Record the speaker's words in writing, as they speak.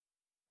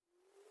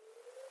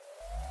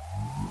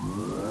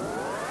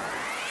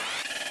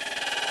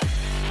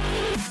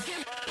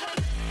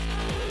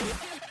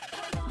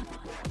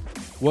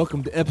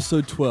Welcome to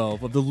episode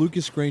 12 of the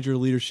Lucas Granger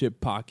Leadership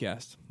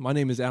Podcast. My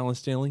name is Alan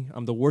Stanley.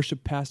 I'm the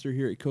worship pastor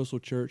here at Coastal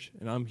Church,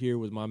 and I'm here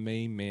with my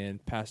main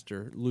man,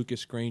 Pastor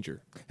Lucas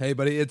Granger. Hey,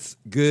 buddy, it's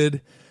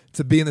good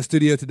to be in the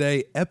studio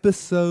today.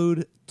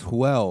 Episode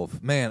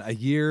 12. Man, a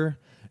year,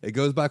 it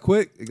goes by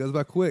quick. It goes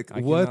by quick.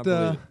 I cannot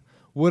believe it.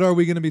 What are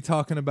we going to be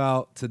talking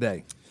about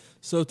today?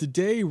 So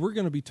today we're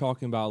going to be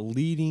talking about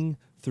leading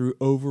through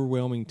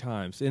overwhelming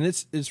times, and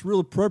it's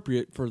real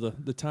appropriate for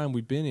the time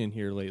we've been in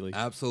here lately.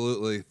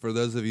 Absolutely. For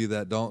those of you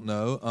that don't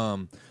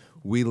know,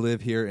 we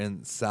live here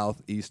in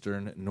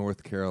southeastern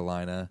North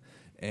Carolina,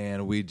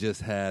 and we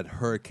just had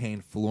Hurricane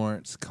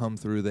Florence come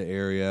through the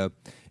area,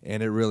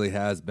 and it really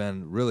has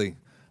been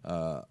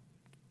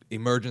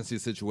emergency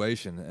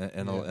situation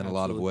in a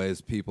lot of ways.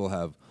 People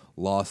have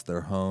lost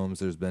their homes.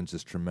 There's been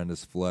just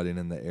tremendous flooding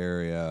in the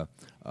area,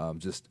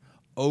 just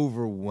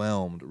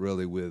overwhelmed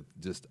really with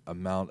just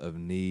amount of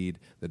need,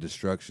 the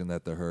destruction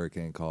that the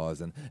hurricane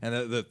caused. And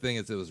the thing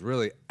is, it was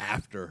really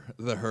after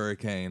the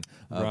hurricane,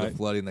 the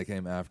flooding that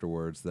came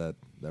afterwards that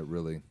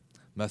really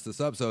messed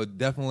us up. So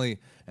definitely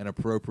an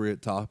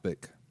appropriate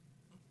topic.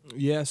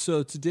 Yeah,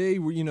 so today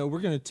we're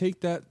going to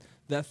take that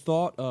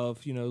thought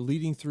of,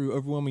 leading through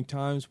overwhelming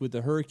times with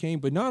the hurricane,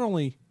 but not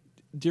only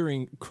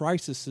during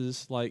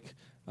crises like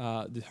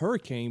the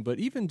hurricane, but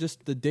even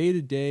just the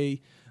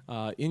day-to-day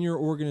in your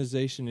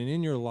organization and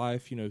in your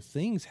life,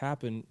 things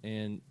happen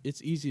and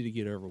it's easy to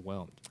get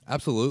overwhelmed.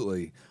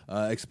 Absolutely,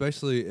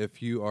 especially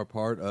if you are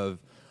part of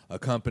a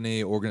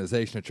company,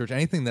 organization, a church,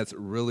 anything that's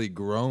really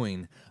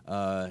growing,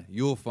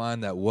 you'll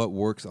find that what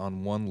works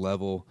on one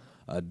level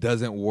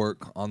doesn't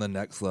work on the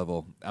next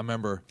level. I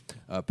remember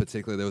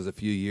particularly there was a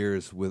few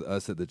years with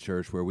us at the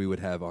church where we would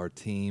have our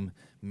team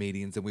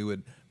meetings and we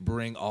would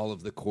bring all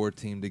of the core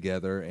team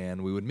together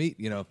and we would meet,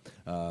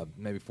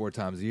 maybe 4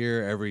 times a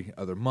year, every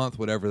other month,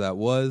 whatever that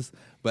was.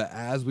 But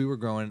as we were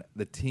growing,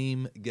 the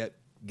team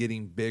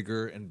getting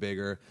bigger and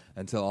bigger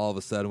until all of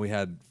a sudden we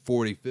had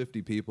 40,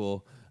 50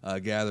 people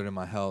gathered in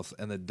my house.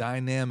 And the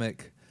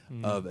dynamic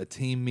of a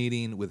team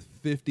meeting with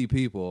 50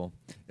 people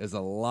is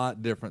a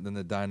lot different than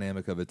the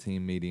dynamic of a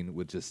team meeting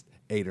with just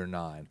 8 or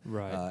 9.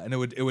 Right. And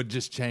it would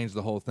just change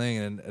the whole thing.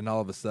 And all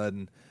of a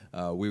sudden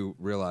we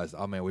realized,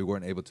 oh man, we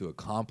weren't able to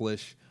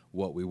accomplish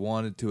what we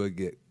wanted to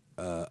get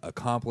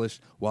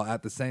accomplished, while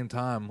at the same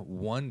time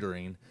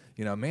wondering,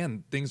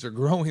 man, things are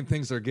growing,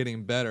 things are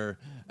getting better.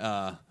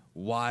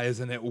 Why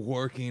isn't it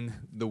working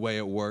the way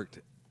it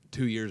worked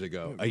 2 years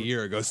ago, a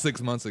year ago,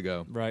 6 months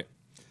ago? Right.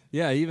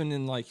 Yeah, even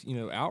in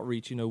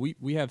outreach,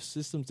 we have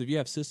systems. If you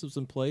have systems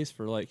in place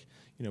for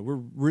we're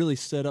really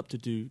set up to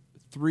do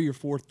 3 or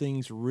 4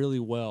 things really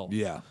well.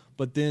 Yeah.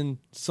 But then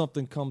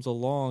something comes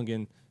along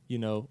and,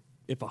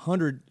 if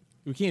 100,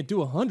 we can't do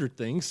 100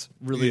 things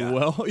really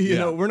well.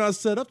 We're not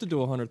set up to do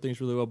 100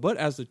 things really well. But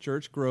as the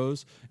church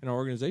grows and our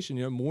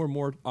organization, more and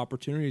more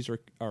opportunities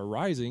are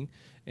rising,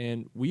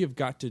 and we have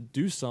got to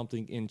do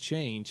something and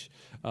change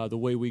the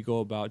way we go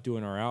about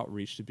doing our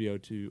outreach to be able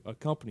to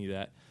accompany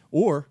that,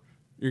 or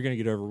you're going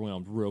to get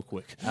overwhelmed real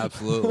quick.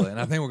 Absolutely. And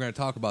I think we're going to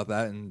talk about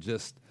that in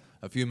just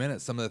a few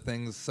minutes. Some of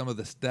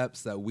the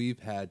steps that we've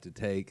had to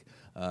take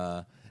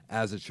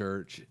as a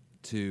church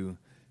to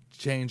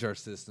change our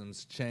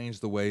systems,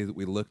 change the way that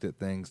we looked at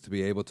things, to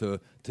be able to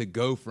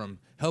go from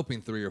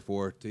helping 3 or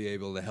 4 to be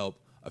able to help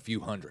a few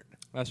hundred.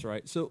 That's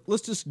right. So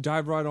let's just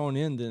dive right on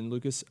in then,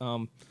 Lucas.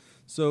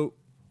 So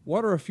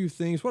what are a few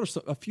things, what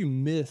are a few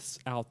myths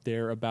out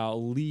there about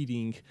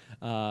leading,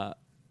 I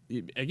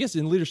guess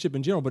in leadership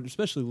in general, but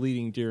especially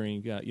leading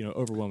during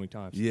overwhelming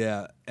times?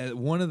 Yeah, and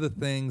one of the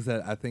things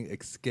that I think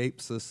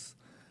escapes us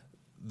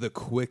the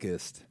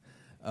quickest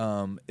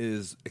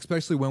is,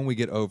 especially when we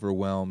get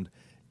overwhelmed,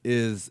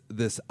 is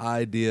this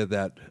idea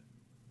that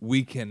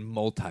we can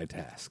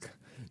multitask.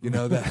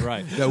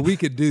 That we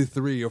could do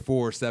 3 or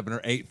 4 or 7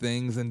 or 8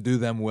 things and do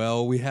them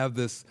well. We have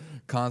this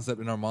concept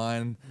in our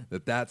mind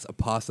that that's a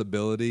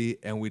possibility,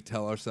 and we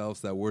tell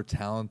ourselves that we're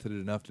talented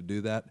enough to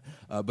do that.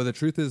 But the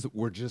truth is,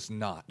 we're just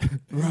not.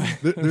 Right.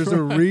 There's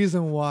a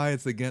reason why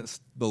it's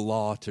against the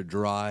law to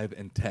drive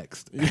and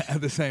text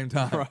at the same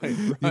time.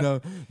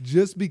 Right.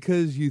 Just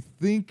because you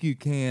think you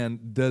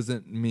can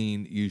doesn't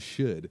mean you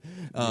should.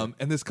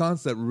 And this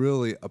concept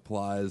really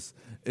applies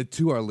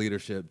to our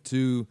leadership,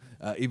 to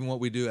even what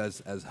we do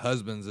as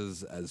husbands,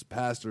 as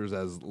pastors,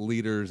 as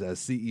leaders, as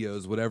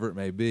CEOs, whatever it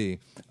may be,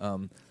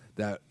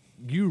 that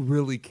you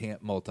really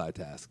can't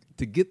multitask.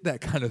 To get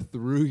that kind of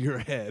through your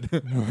head,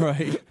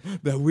 right,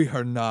 that we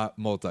are not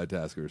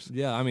multitaskers.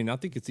 Yeah, I mean, I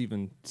think it's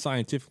even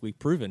scientifically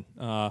proven.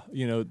 I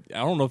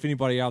don't know if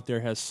anybody out there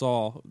has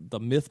saw the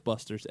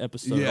Mythbusters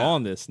episode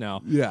on this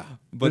now. Yeah,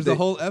 but there's a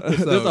whole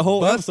episode. There's a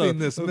whole busting episode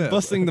this myth,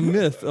 busting the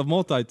myth of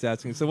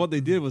multitasking. So what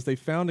they did was they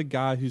found a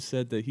guy who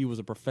said that he was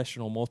a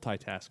professional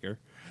multitasker,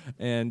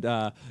 and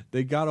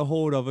they got a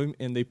hold of him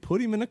and they put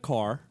him in a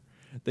car.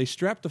 They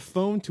strapped a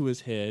phone to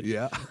his head.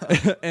 Yeah.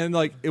 And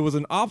like it was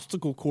an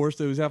obstacle course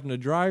that he was having to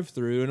drive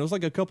through, and it was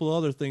like a couple of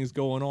other things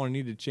going on. He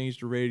needed to change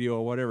the radio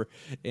or whatever.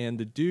 And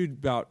the dude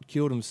about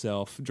killed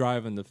himself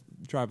driving the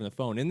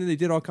phone. And then they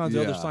did all kinds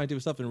of other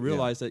scientific stuff and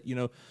realized that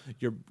you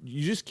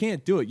just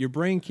can't do it. Your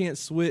brain can't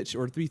switch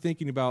or be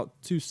thinking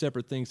about two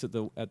separate things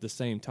at the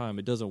same time.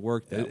 It doesn't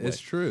work that way. It's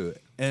true,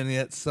 and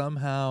yet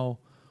somehow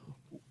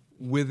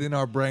within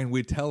our brain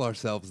we tell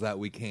ourselves that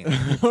we can't.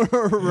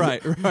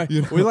 Right.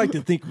 We like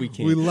to think we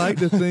can. We like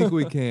to think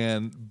we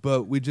can,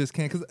 but we just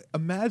can't. Because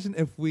imagine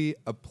if we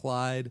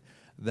applied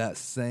that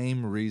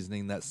same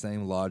reasoning, that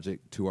same logic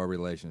to our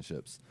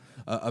relationships.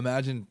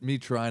 Imagine me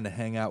trying to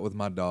hang out with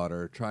my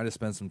daughter, trying to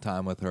spend some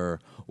time with her,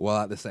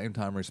 while at the same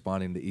time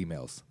responding to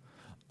emails.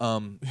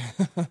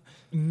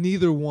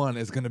 Neither one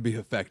is going to be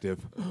effective.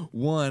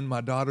 One,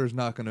 my daughter's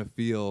not going to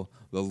feel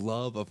the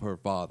love of her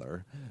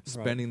father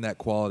spending that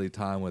quality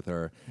time with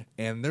her,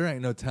 and there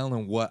ain't no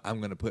telling what I'm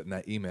going to put in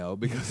that email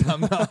because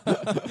I'm not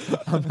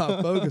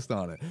focused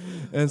on it.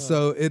 And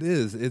so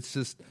it's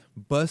just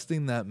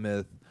busting that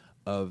myth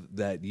of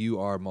that you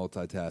are a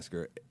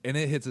multitasker, and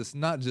it hits us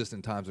not just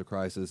in times of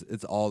crisis,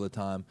 it's all the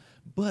time.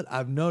 But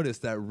I've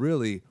noticed that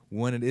really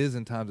when it is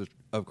in times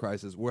of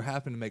crisis, we're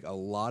having to make a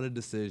lot of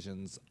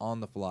decisions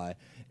on the fly,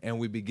 and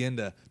we begin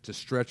to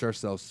stretch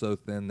ourselves so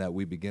thin that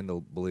we begin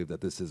to believe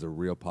that this is a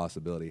real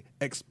possibility,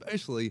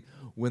 especially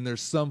when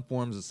there's some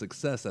forms of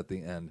success at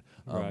the end.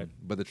 Right.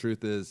 But the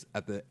truth is,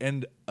 at the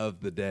end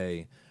of the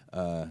day,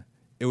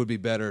 it would be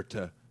better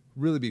to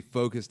really be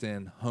focused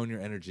in, hone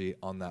your energy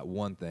on that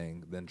one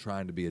thing than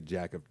trying to be a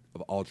jack of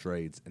all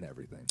trades and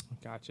everything.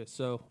 Gotcha.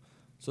 So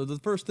the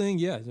first thing,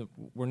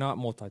 we're not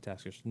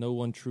multitaskers. No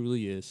one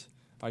truly is.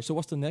 All right, so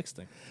what's the next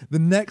thing? The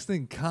next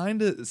thing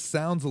kind of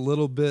sounds a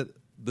little bit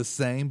the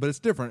same, but it's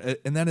different,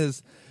 and that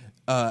is,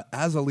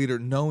 as a leader,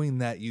 knowing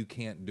that you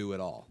can't do it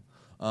all.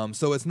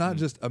 So it's not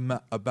just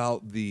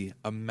about the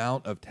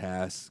amount of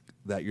tasks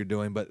that you're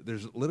doing, but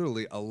there's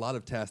literally a lot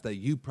of tasks that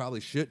you probably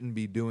shouldn't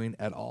be doing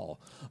at all.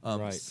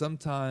 Right.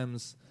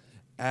 Sometimes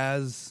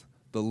as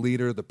the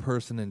leader, the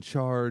person in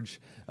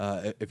charge,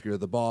 if you're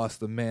the boss,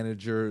 the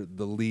manager,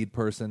 the lead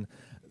person,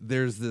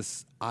 there's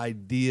this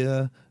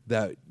idea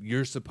that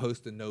you're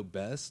supposed to know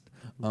best.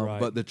 Right.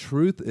 But the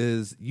truth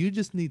is you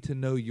just need to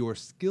know your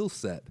skill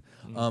set.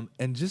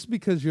 And just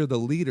because you're the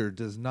leader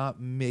does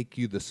not make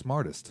you the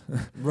smartest.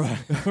 Right.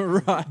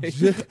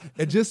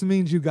 It just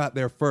means you got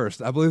there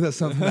first. I believe that's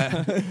something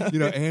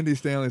that Andy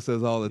Stanley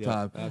says all the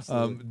time.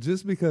 Absolutely.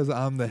 Just because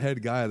I'm the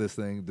head guy of this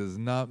thing does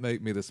not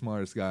make me the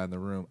smartest guy in the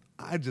room.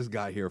 I just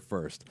got here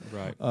first.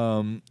 Right.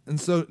 And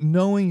so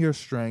knowing your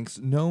strengths,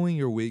 knowing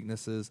your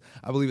weaknesses,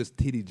 I believe it's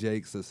T.D.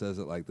 Jakes that says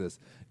it like this: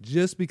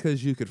 just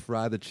because you could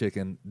fry the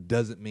chicken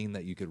doesn't mean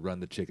that you could run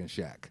the chicken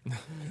shack,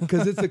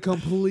 because it's a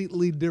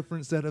completely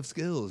different set of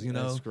skills,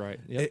 That's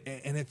right. Yep.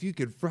 And if you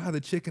could fry the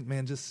chicken,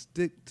 man, just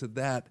stick to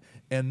that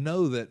and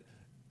know that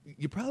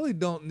you probably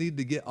don't need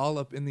to get all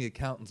up in the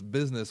accountant's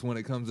business when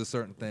it comes to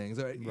certain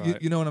things. Right.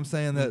 You know what I'm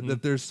saying?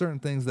 That there's certain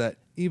things that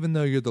even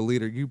though you're the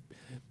leader, you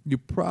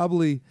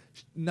probably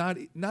not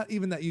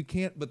even that you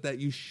can't, but that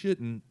you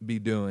shouldn't be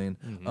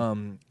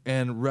doing.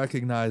 And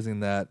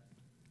recognizing that,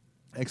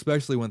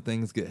 especially when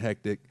things get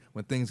hectic,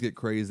 when things get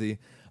crazy,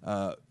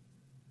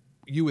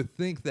 you would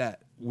think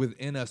that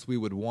within us we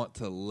would want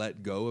to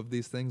let go of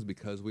these things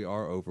because we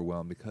are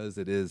overwhelmed, because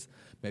it is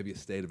maybe a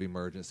state of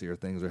emergency or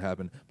things are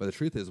happening. But the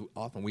truth is,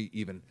 often we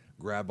even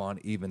grab on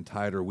even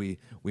tighter. We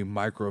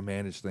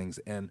micromanage things,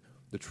 and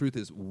the truth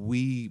is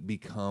we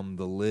become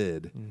the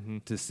lid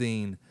to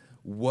seeing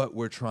what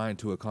we're trying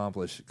to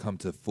accomplish come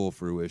to full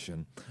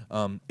fruition.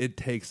 It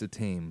takes a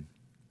team.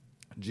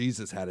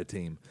 Jesus had a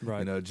team.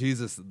 Right.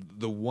 Jesus,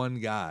 the one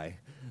guy,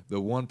 the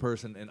one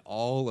person in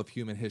all of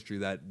human history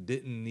that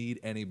didn't need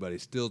anybody,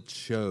 still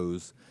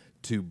chose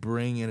to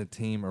bring in a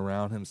team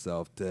around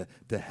himself, to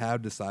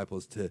have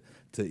disciples, to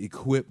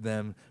equip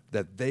them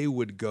that they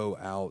would go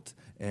out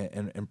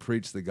and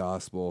preach the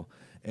gospel.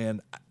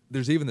 And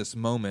there's even this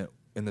moment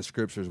in the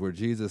scriptures where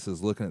Jesus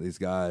is looking at these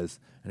guys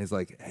and he's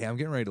like, hey, I'm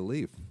getting ready to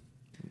leave.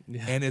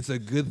 Yeah. And it's a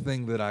good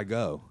thing that I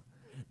go.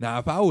 Now,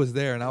 if I was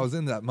there and I was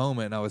in that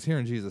moment and I was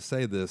hearing Jesus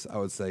say this, I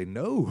would say,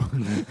 no,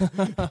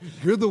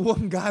 you're the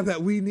one guy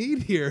that we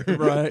need here.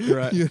 Right.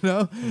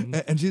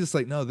 And Jesus is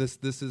like, no, this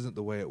isn't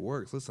the way it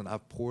works. Listen,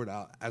 I've poured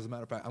out. As a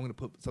matter of fact, I'm going to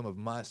put some of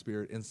my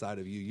spirit inside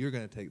of you. You're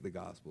going to take the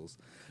gospels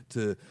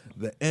to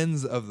the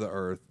ends of the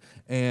earth.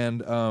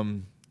 And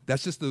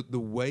that's just the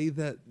way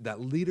that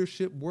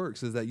leadership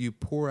works, is that you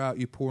pour out,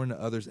 you pour into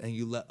others, and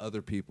you let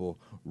other people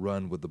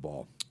run with the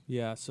ball.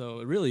 Yeah,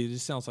 so it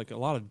just sounds like a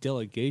lot of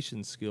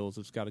delegation skills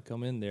that's got to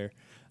come in there.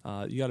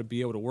 You got to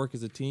be able to work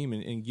as a team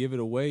and give it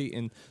away,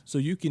 and so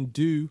you can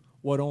do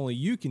what only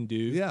you can do.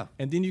 Yeah.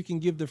 And then you can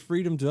give the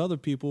freedom to other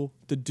people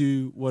to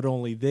do what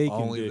only they can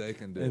do. Only they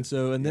can do. And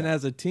so, and then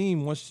as a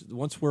team,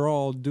 once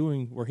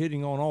we're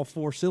hitting on all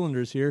four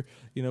cylinders here,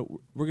 we're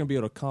going to be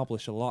able to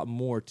accomplish a lot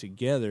more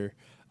together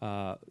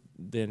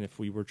than if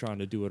we were trying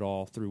to do it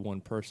all through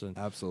one person.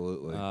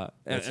 Absolutely.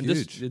 And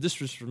huge. this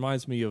just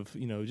reminds me of,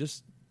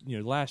 just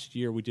last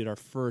year we did our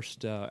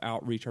first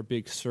outreach, our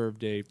big Serve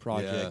Day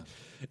project,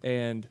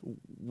 and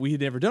we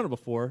had never done it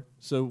before,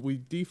 so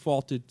we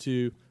defaulted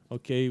to,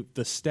 okay,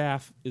 the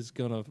staff is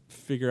going to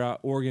figure out,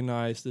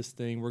 organize this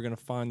thing. We're going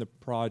to find the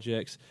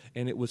projects.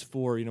 And it was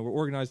for, we're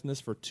organizing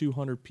this for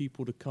 200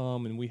 people to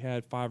come, and we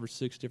had 5 or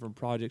 6 different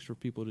projects for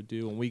people to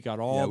do, and we got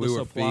all the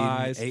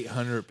supplies. We were feeding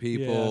 800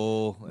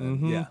 people. Yeah.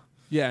 And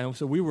yeah, and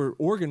so we were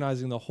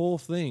organizing the whole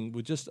thing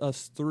with just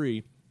us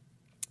 3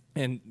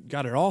 and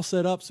got it all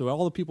set up, so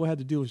all the people had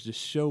to do was just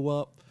show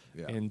up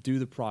and do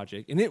the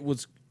project. And it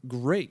was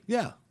great.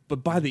 Yeah.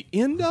 But by the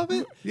end of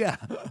it,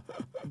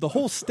 the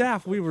whole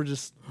staff, we were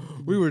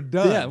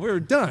done. Yeah, we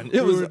were done.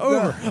 It was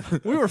over.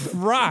 We were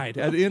fried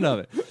at the end of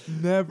it.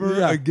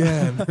 Never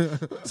again.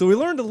 So we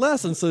learned a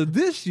lesson. So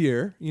this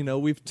year,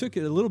 we've took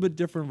it a little bit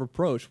different of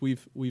approach.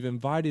 We've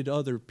invited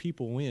other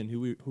people in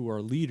who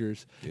are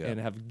leaders and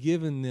have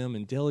given them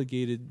and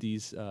delegated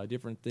these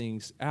different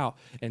things out.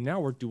 And now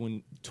we're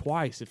doing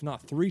twice, if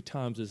not 3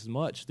 times as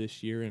much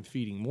this year, and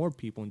feeding more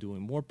people and doing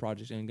more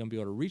projects and going to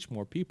be able to reach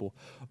more people.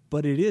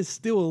 But it is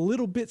still a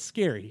little bit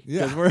scary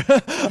because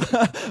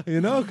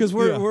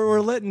we're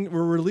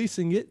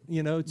releasing it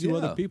to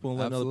other people and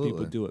letting other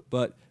people do it.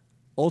 But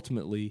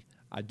ultimately,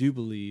 I do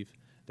believe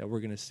that we're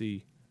going to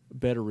see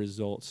better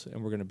results,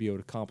 and we're going to be able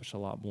to accomplish a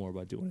lot more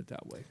by doing it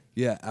that way.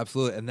 Yeah,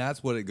 absolutely. And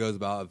that's what it goes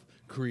about, of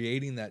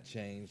creating that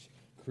change,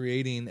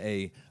 creating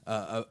a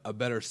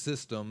better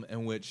system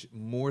in which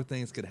more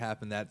things could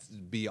happen that's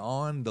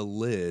beyond the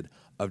lid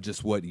of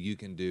just what you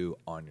can do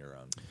on your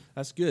own.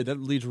 That's good. That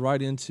leads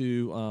right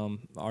into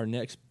our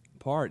next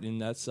part,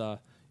 and that's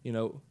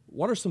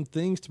what are some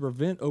things to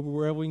prevent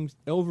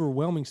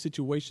overwhelming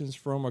situations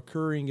from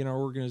occurring in our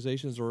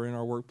organizations or in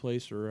our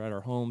workplace or at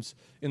our homes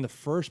in the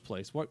first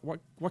place?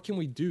 What can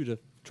we do to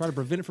try to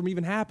prevent it from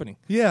even happening?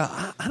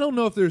 Yeah, I don't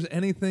know if there's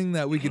anything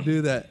that we could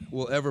do that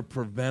will ever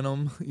prevent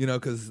them,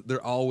 because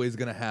they're always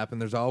going to happen.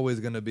 There's always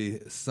going to be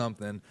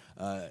something.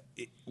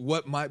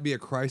 What might be a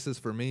crisis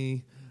for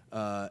me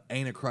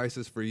ain't a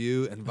crisis for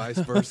you, and vice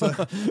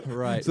versa.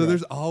 Right. So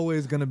there's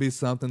always going to be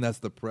something that's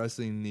the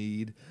pressing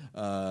need,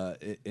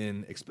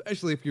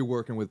 especially if you're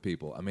working with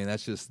people. I mean,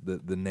 that's just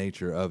the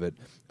nature of it.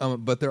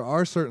 But there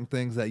are certain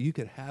things that you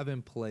could have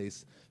in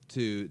place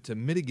to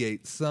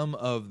mitigate some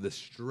of the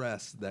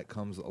stress that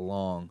comes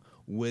along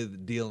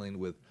with dealing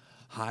with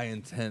high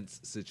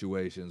intense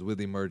situations, with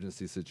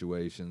emergency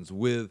situations,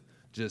 with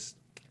just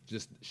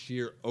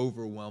sheer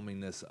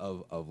overwhelmingness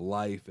of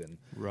life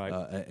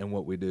and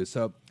what we do.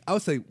 So I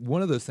would say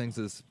one of those things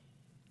is,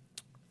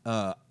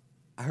 I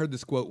heard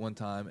this quote one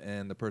time,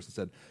 and the person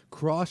said,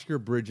 "Cross your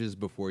bridges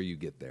before you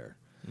get there."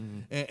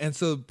 Mm-hmm. And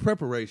so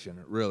preparation,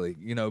 really,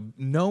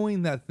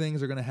 knowing that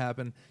things are going to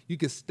happen, you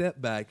could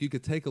step back, you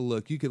could take a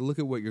look, you could look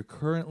at what you're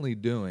currently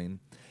doing,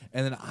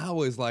 and then I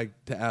always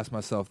like to ask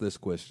myself this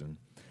question: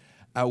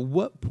 at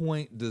what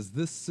point does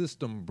this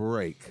system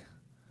break?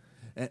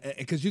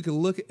 Because you can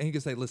look and you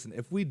can say, listen,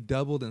 if we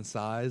doubled in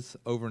size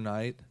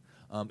overnight,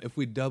 if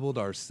we doubled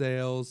our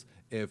sales,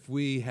 if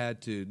we had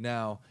to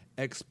now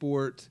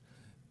export,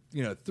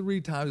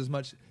 3 times as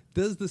much,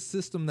 does the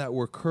system that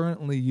we're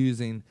currently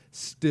using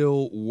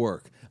still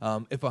work?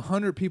 If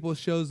 100 people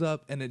shows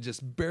up and it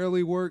just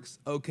barely works,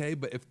 okay,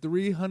 but if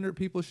 300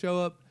 people show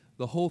up,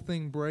 the whole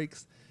thing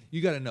breaks.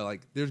 You got to know,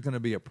 there's going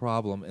to be a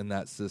problem in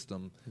that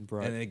system,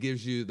 right, and it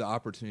gives you the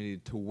opportunity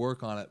to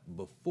work on it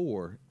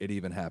before it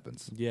even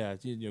happens. Yeah,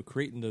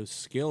 creating those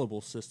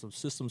scalable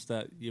systems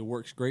that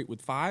works great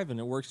with 5 and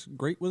it works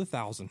great with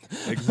 1,000.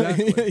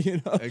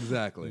 Exactly.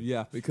 Exactly.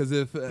 Yeah. Because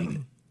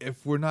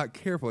if we're not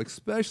careful,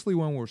 especially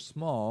when we're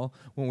small,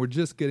 when we're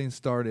just getting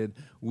started,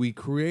 we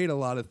create a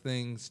lot of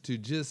things to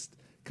just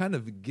kind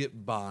of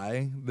get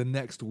by the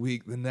next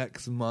week, the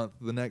next month,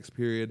 the next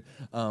period.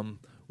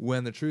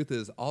 When the truth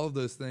is, all of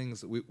those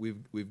things,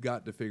 we've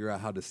got to figure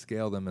out how to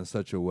scale them in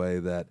such a way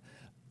that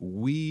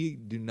we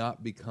do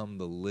not become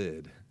the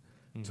lid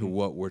to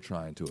what we're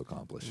trying to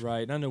accomplish.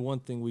 Right. And I know one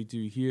thing we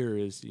do here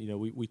is,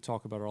 we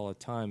talk about it all the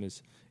time,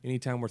 is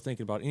anytime we're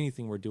thinking about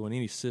anything we're doing,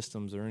 any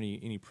systems or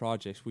any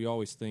projects, we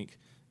always think,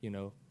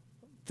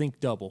 think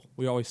double.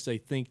 We always say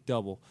think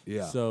double.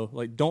 Yeah. So,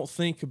 don't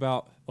think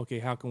about, okay,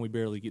 how can we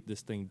barely get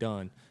this thing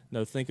done?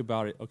 No, think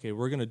about it, okay,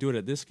 we're going to do it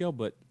at this scale,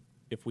 but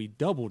if we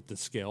doubled the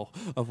scale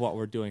of what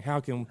we're doing,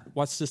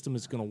 what system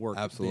is going to work?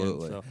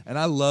 Absolutely. Then, so. And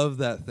I love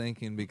that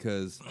thinking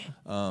because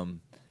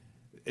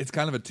it's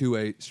kind of a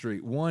two-way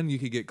street. One, you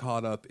could get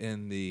caught up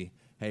in the,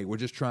 hey, we're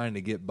just trying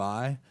to get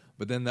by.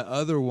 But then the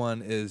other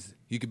one is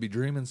you could be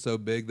dreaming so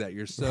big that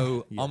you're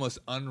so almost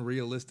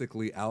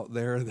unrealistically out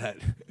there that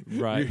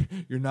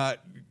you're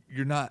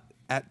not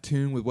at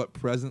tune with what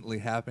presently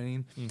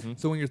happening. Mm-hmm.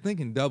 So when you're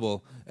thinking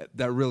double,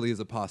 that really is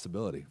a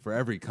possibility for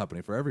every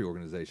company, for every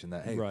organization.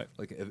 That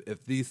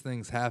if these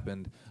things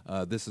happened,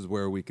 this is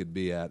where we could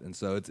be at. And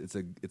so it's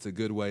a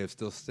good way of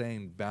still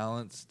staying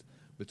balanced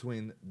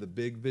between the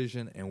big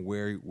vision and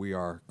where we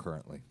are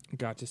currently.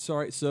 Gotcha.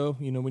 So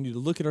we need to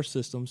look at our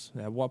systems.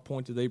 At what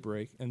point do they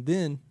break? And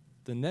then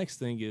the next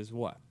thing is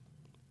what?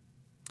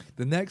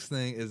 The next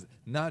thing is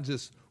not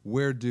just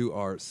where do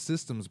our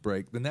systems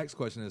break? The next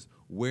question is,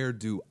 where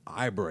do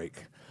I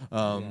break?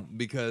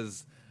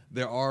 Because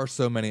there are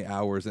so many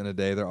hours in a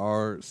day. There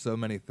are so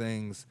many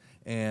things.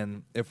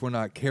 And if we're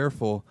not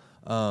careful,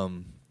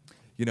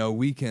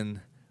 we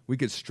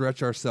could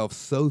stretch ourselves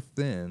so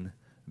thin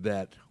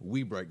that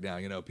we break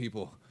down.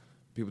 People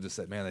just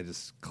said, man, they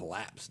just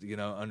collapsed,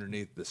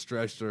 underneath the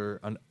stress,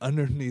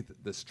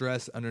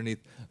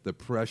 underneath the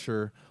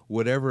pressure,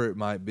 whatever it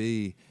might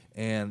be.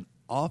 And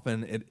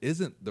often it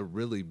isn't the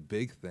really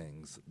big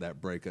things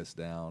that break us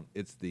down.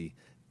 It's the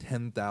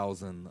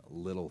 10,000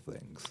 little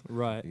things.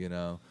 Right.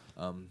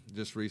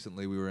 Just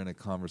recently we were in a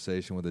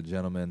conversation with a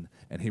gentleman,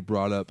 and he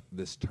brought up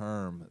this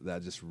term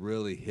that just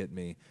really hit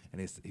me,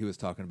 and he was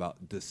talking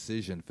about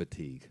decision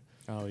fatigue.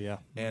 Oh, yeah.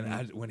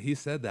 And when he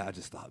said that, I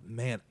just thought,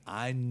 man,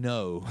 I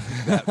know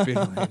that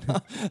feeling.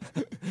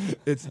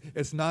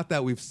 It's not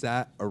that we've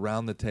sat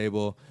around the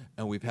table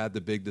and we've had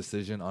the big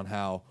decision on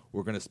how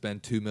we're going to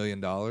spend $2 million.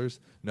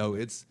 No,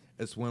 it's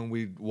when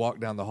we walked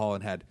down the hall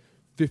and had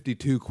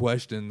 52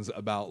 questions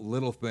about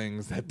little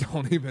things that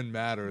don't even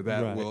matter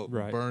that will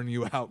burn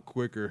you out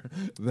quicker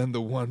than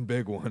the one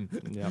big one.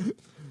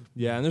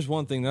 Yeah, and there's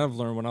one thing that I've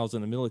learned when I was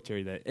in the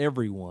military, that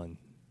everyone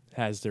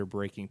has their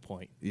breaking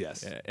point.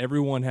 Yes.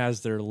 Everyone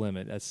has their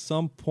limit. At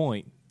some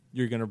point,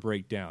 you're going to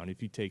break down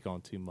if you take on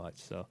too much.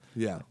 So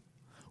yeah,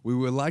 we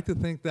would like to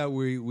think that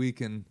we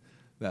can,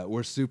 that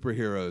we're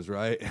superheroes,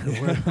 right?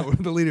 we're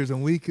the leaders,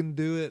 and we can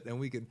do it, and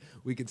we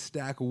can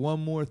stack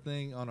one more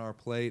thing on our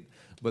plate.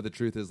 But the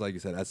truth is, like you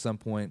said, at some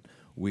point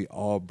we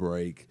all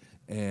break,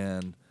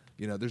 and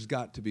there's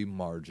got to be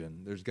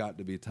margin. There's got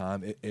to be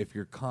time. If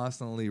you're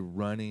constantly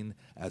running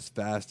as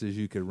fast as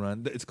you could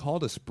run, it's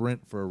called a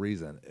sprint for a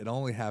reason. It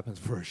only happens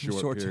for a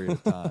short period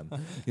of time.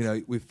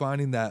 We're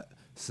finding that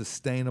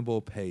sustainable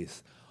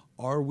pace.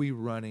 Are we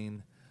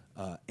running?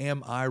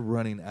 Am I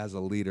running as a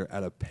leader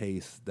at a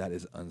pace that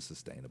is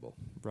unsustainable?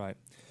 Right.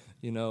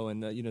 So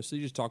you're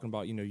just talking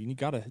about, you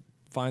got to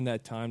find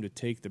that time to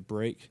take the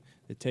break,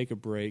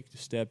 to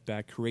step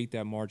back, create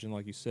that margin,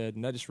 like you said.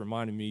 And that just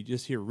reminded me,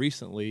 just here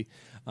recently,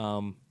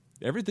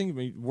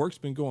 work's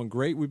been going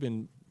great. We've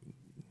been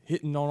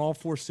hitting on all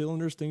four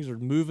cylinders. Things are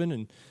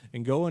moving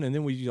and going. And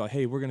then we like,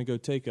 hey, we're going to go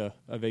take a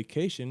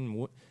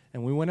vacation.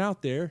 And we went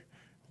out there,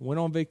 went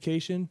on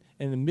vacation.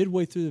 And then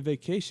midway through the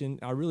vacation,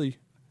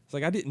 it's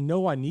like I didn't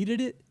know I needed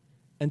it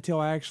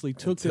until I actually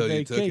took the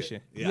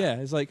vacation. Yeah,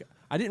 it's like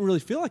I didn't really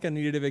feel like I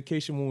needed a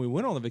vacation when we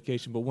went on the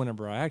vacation, but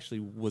whenever I actually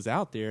was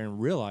out there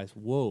and realized,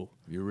 whoa,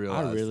 you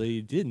realize I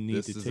really didn't need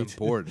to take this is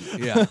important.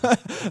 Yeah.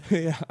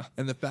 Yeah.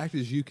 And the fact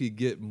is, you could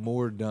get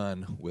more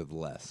done with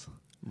less.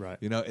 Right.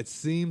 It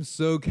seems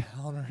so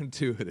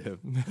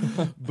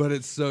counterintuitive, but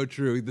it's so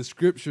true. The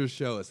scriptures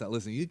show us that,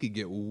 listen, you could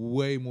get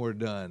way more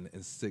done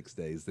in 6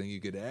 days than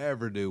you could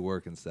ever do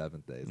working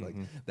 7 days. Like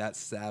that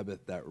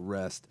Sabbath, that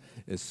rest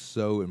is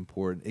so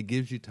important. It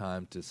gives you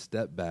time to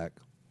step back,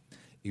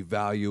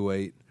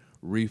 evaluate,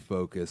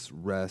 refocus,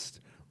 rest,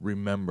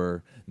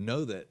 remember,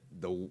 know that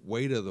the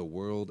weight of the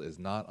world is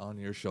not on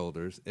your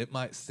shoulders. It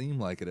might seem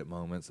like it at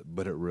moments,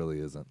 but it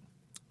really isn't.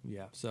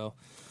 Yeah. So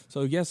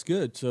yes,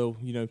 good. So,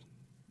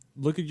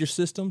 look at your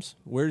systems.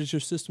 Where does your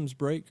systems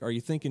break? Are you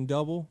thinking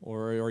double,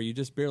 or are you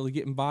just barely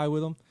getting by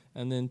with them?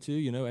 And then two,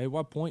 at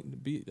what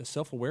point be a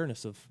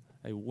self-awareness of,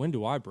 hey, when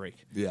do I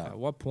break? Yeah. At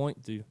what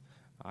point do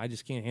I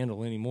just can't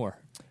handle anymore?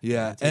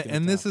 Yeah.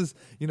 And this is,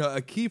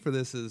 a key for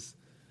this is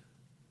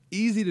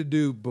easy to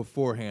do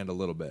beforehand a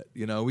little bit.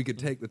 We could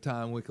take the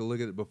time, we could look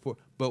at it before.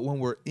 But when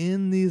we're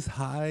in these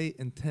high,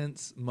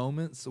 intense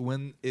moments,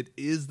 when it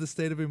is the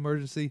state of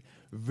emergency,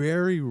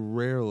 very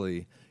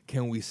rarely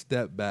can we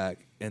step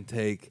back and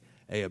take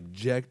a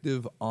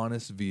objective,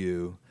 honest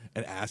view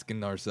and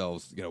asking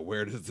ourselves,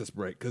 where does this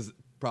break? Because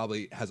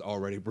probably has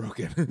already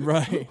broken.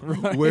 Right.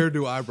 Where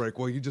do I break?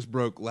 Well, you just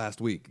broke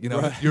last week.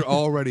 You're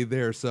already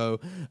there. So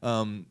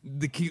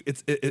the key,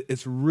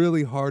 it's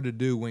really hard to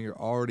do when you're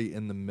already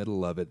in the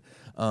middle of it.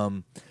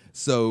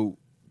 So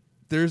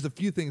there's a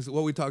few things.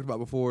 What we talked about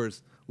before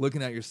is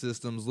looking at your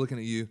systems, looking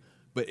at you.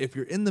 But if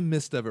you're in the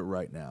midst of it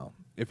right now,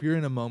 if you're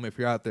in a moment, if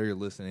you're out there, you're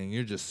listening,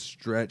 you're just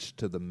stretched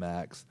to the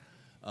max.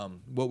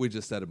 What we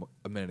just said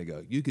a minute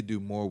ago, you could do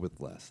more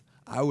with less.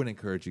 I would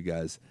encourage you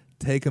guys,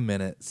 take a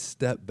minute,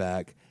 step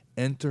back,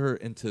 enter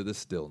into the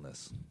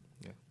stillness.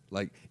 Yeah.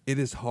 Like, it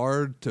is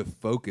hard to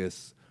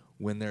focus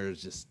when there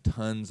is just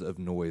tons of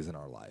noise in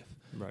our life.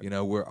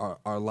 Right. Where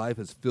our life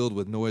is filled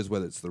with noise,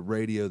 whether it's the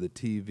radio, the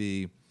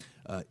TV,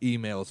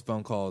 emails,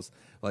 phone calls.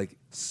 Like,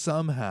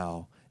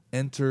 somehow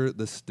enter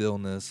the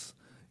stillness,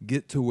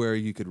 get to where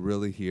you could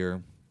really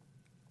hear,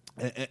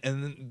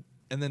 and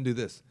then do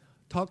this.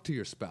 Talk to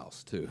your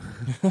spouse, too.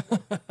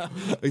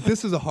 Like,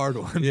 this is a hard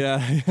one.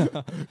 Yeah.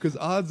 Because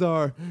odds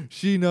are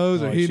she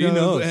knows or he she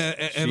knows.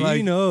 And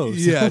she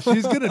knows. Yeah,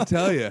 she's going to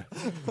tell you.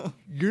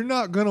 You're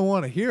not going to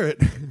want to hear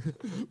it,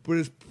 but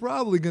it's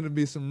probably going to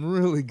be some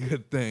really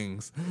good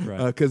things.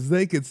 Because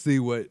they could see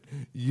what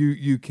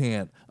you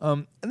can't.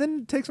 And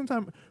then take some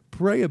time,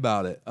 pray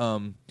about it.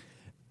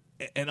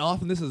 And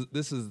often this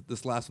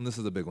last one. This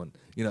is a big one.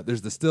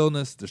 There's the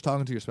stillness. There's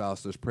talking to your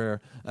spouse. There's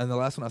prayer. And the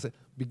last one, I say,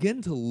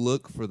 begin to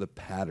look for the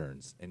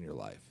patterns in your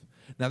life.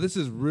 Now, this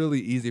is really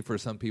easy for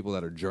some people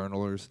that are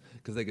journalers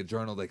because they could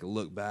journal, they could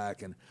look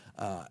back. And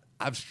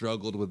I've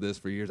struggled with this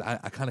for years. I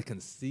kind of can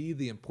see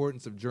the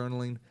importance of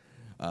journaling.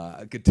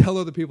 I could tell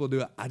other people to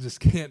do it. I just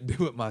can't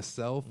do it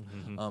myself.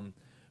 Mm-hmm.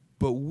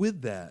 But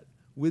with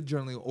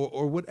journaling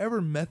or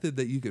whatever method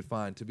that you could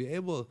find to be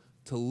able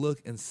to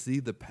look and see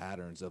the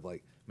patterns of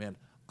like, man,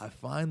 I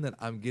find that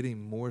I'm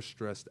getting more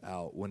stressed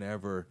out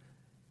whenever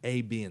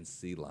A, B, and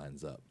C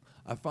lines up.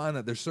 I find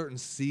that there's certain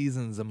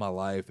seasons in my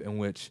life in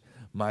which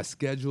my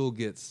schedule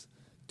gets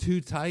too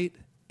tight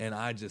and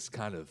I just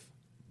kind of,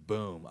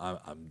 boom,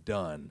 I'm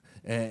done.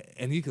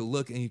 And you could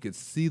look and you could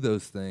see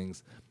those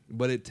things,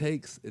 but it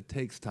takes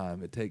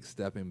time. It takes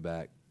stepping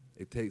back.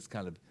 It takes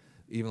kind of,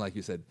 even like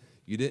you said,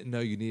 you didn't know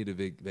you needed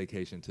a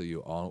vacation until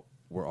you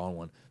were on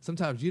one.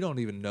 Sometimes you don't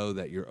even know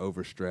that you're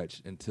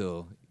overstretched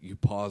until you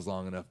pause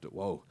long enough to,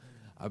 whoa,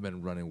 I've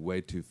been running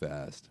way too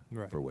fast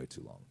for way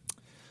too long.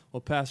 Well,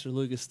 Pastor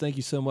Lucas, thank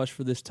you so much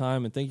for this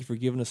time, and thank you for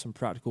giving us some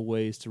practical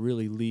ways to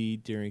really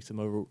lead during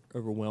some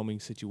overwhelming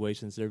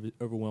situations,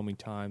 overwhelming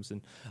times.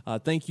 And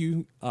thank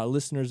you,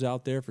 listeners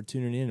out there, for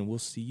tuning in, and we'll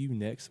see you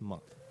next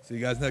month. See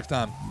you guys next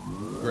time.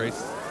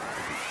 Grace.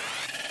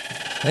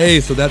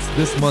 Hey, so that's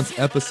this month's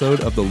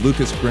episode of the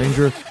Lucas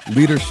Granger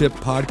Leadership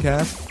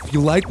Podcast. If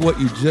you like what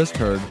you just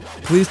heard,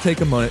 please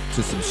take a moment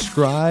to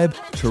subscribe,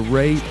 to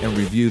rate, and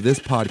review this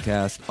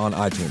podcast on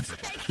iTunes.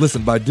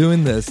 Listen, by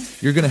doing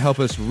this, you're going to help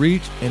us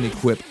reach and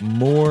equip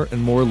more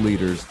and more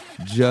leaders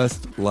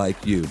just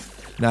like you.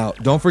 Now,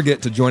 don't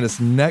forget to join us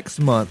next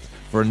month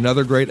for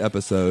another great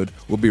episode.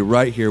 We'll be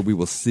right here. We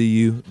will see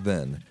you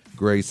then.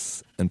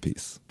 Grace and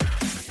peace.